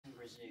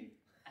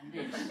and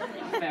this is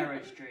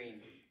Pharaoh's Dream.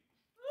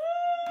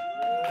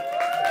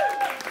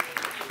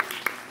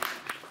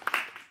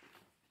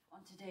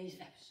 On today's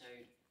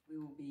episode, we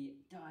will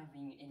be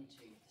diving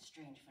into the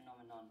strange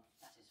phenomenon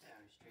that is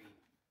Pharaoh's Dream.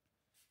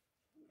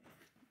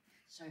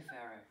 So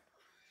Pharaoh,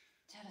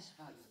 tell us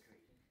about your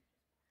dream.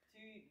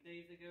 2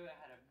 days ago, I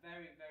had a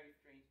very, very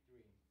strange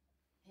dream.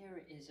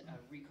 Here is a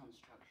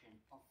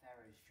reconstruction of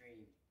Pharaoh's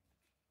dream.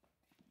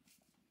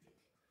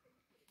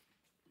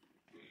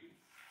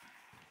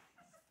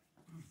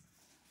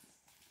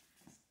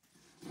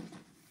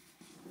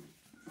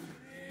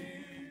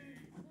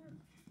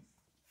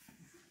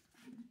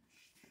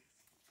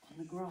 On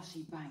the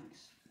grassy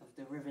banks of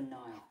the River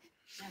Nile,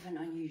 7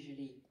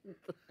 unusually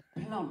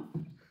plump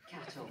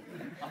cattle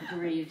are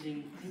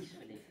grazing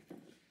peacefully.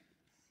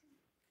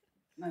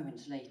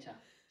 Moments later,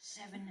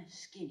 7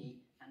 skinny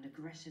and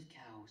aggressive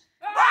cows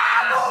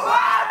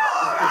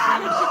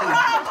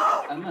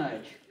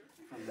emerge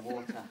from the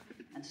water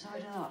and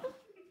sidle up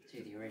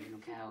to the original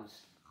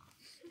cows.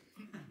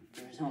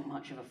 There is not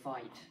much of a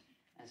fight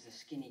as the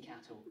skinny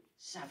cattle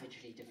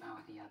savagely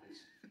devour the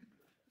others.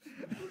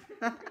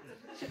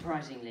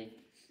 Surprisingly,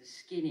 the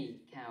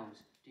skinny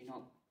cows do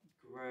not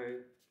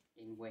grow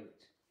in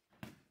weight.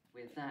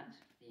 With that,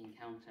 the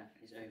encounter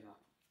is over.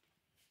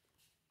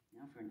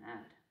 Now for an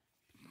ad.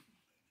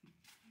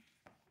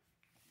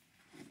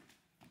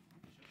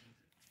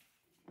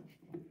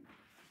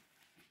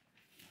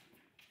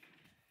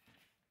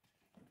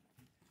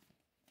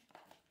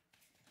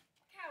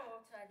 Cow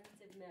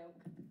alternative milk.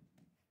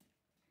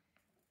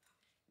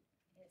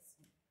 It's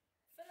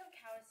full of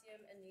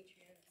calcium and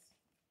nutrients.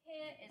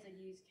 Here is a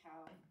used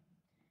cow.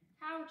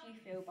 How do you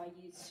feel by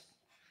being used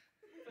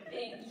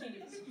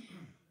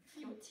for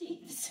your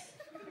teeth?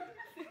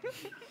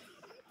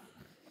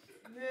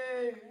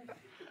 Moo,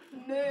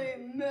 moo,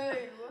 moo,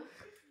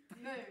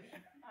 moo.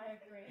 I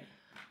agree.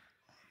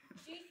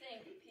 Do you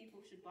think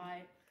people should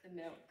buy the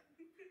milk?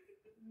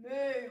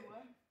 Moo,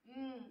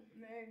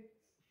 moo.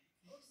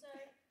 Also,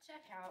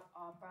 check out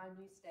our brand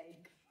new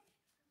steak.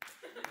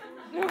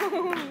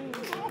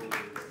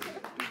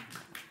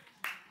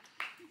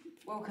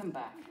 Welcome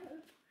back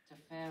to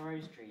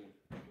Pharaoh's Dream.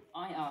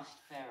 I asked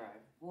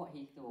Pharaoh what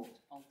he thought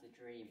of the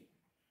dream.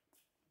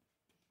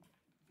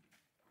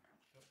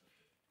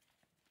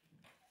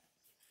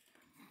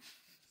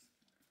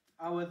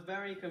 I was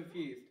very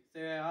confused,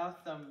 so I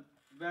asked some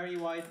very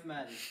wise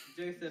men,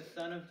 Joseph,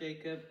 son of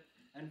Jacob,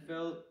 and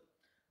Phil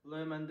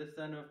Lohman, the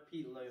son of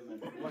Pete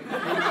Lohman.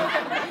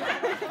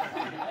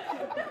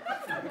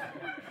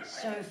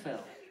 So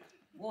Phil,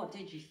 what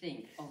did you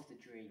think of the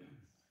dream?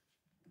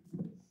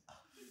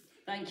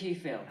 Thank you,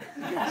 Phil.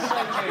 So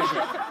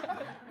Joseph,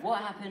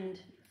 what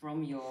happened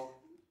from your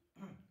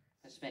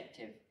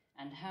perspective,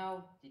 and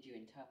how did you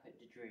interpret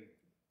the dream?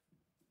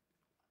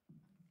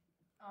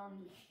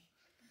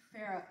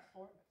 Farah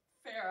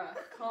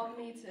called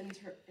me to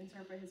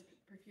interpret his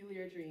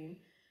peculiar dream,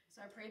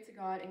 so I prayed to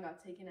God and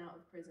got taken out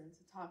of prison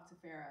to talk to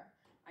Farah.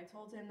 I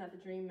told him that the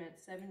dream meant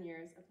 7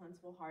 years of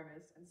plentiful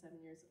harvest and 7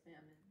 years of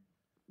famine.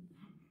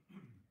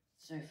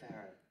 So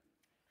Pharaoh,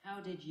 how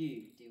did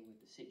you deal with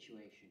the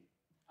situation?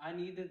 I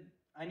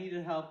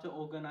needed help to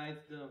organize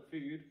the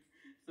food,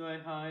 so I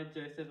hired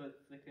Joseph as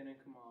second in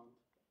command.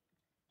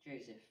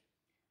 Joseph,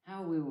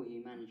 how will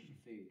you manage the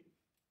food?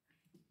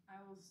 I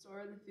will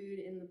store the food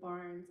in the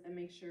barns and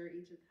make sure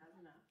Egypt has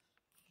enough.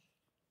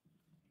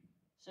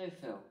 So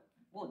Phil,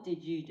 what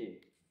did you do?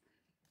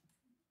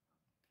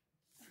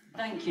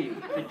 Thank you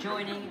for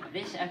joining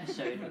this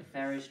episode of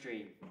Pharaoh's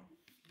Dream.